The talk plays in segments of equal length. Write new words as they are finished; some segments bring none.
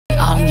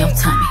all in your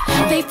tummy.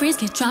 They freeze,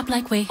 get dropped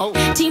like weight.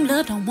 Team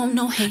love, don't want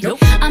no hate.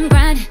 I'm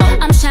grinding,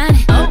 I'm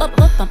shining, up,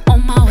 I'm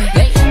on my way.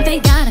 They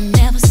gotta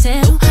never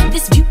settle.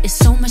 This view is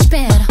so much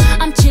better.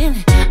 I'm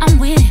chilling, I'm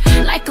winning,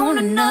 like on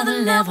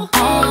another level.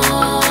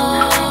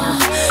 Oh,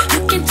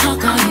 you can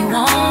talk all you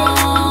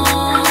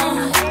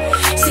want.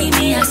 See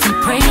me, I see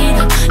prayed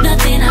up,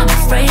 nothing I'm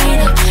afraid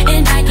of,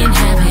 and I can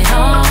have it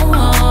all.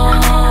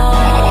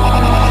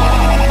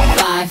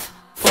 5,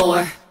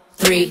 4,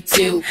 3,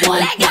 2, 1,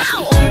 let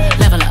go.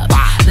 Level up,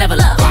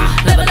 level up,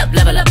 level up,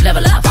 level up,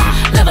 level up,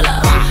 level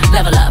up,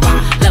 level up,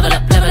 level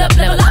up, level up,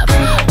 level up.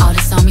 All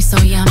this on me so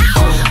yummy,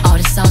 all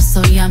this sauce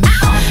so yummy.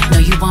 Know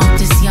you want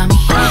this yummy,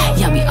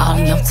 yummy all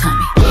in your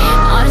tummy.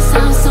 All this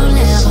sounds so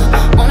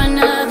level, on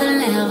another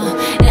level.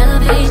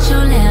 Elevate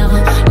your level,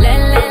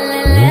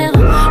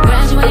 level.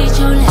 Graduate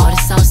your level. All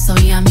this sauce so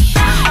yummy,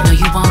 know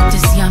you want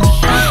this yummy,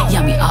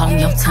 yummy all in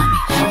your tummy.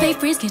 They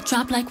freeze, get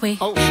dropped like weight.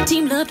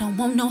 Team love, don't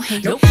want no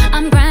hate.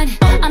 I'm grinding,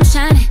 I'm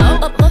shining,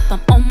 up,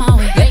 I'm on my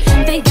way.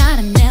 They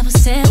gotta never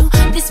settle.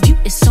 This view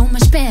is so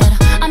much better.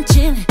 I'm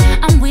chilling,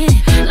 I'm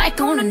winning, like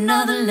on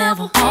another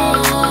level.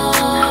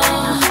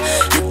 Oh,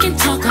 you can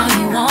talk all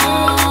you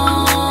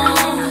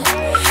want.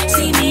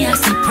 See me, I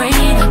see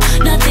prayed up,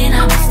 nothing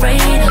I'm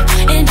afraid of,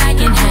 and I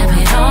can have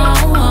it all.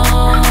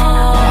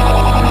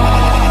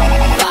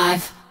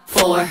 5,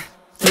 4,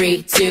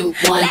 3, 2,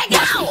 1, let go.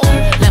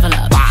 Level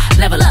up,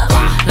 level up,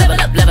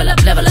 level up, level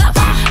up, level up,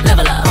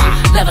 level up,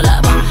 level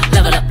up,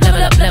 level up,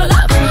 level up, level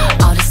up.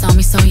 All this on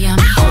me so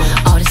yummy,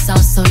 all this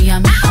sauce so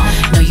yummy.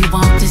 Know you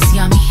want this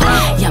yummy,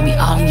 yummy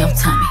all in your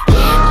tummy.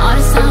 All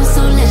this sounds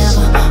so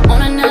level,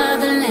 on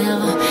another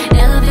level.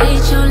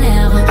 Elevate your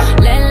level,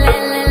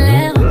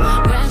 level.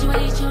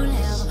 Graduate your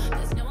level,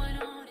 there's no one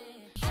on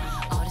it.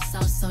 All this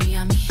sauce so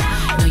yummy,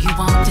 know you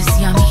want this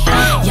yummy,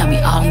 yummy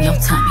all in your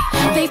tummy.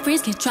 They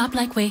freeze, get dropped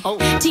like weight.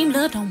 Team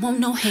love, don't want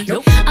no hate.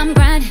 I'm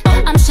grinding,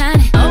 I'm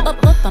shining, up,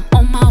 I'm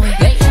on my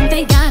way.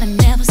 They gotta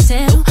never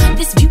settle.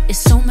 This view is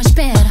so much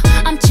better.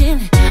 I'm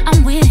chilling,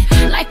 I'm winning,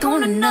 like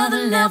on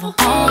another level.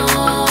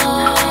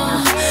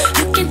 Oh,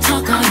 you can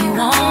talk all you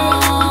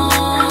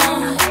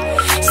want.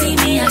 See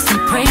me, I see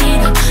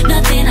prayed up,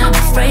 nothing I'm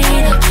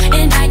afraid of,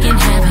 and I can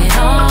have it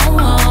all.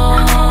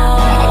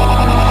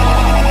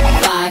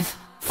 5,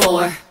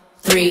 4,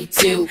 3,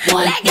 2,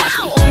 1, let go.